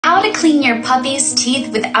How to clean your puppy's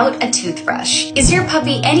teeth without a toothbrush. Is your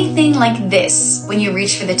puppy anything like this when you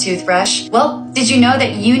reach for the toothbrush? Well, did you know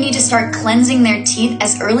that you need to start cleansing their teeth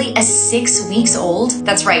as early as 6 weeks old?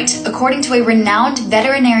 That's right. According to a renowned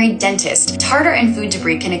veterinary dentist, tartar and food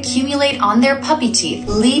debris can accumulate on their puppy teeth,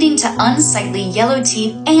 leading to unsightly yellow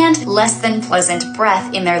teeth and less than pleasant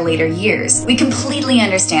breath in their later years. We completely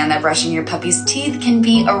understand that brushing your puppy's teeth can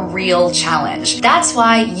be a real challenge. That's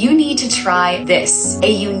why you need to try this, a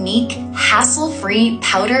unique, hassle-free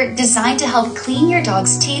powder designed to help clean your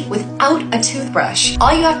dog's teeth without a toothbrush.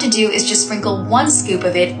 All you have to do is just sprinkle 1 scoop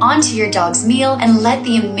of it onto your dog's meal and let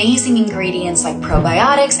the amazing ingredients like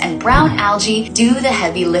probiotics and brown algae do the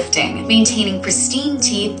heavy lifting, maintaining pristine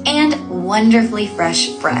teeth and wonderfully fresh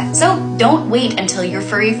breath. So don't wait until your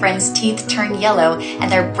furry friend's teeth turn yellow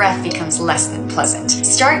and their breath becomes less than pleasant.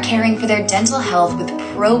 Start caring for their dental health with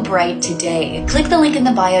ProBright today. Click the link in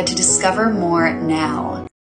the bio to discover more now.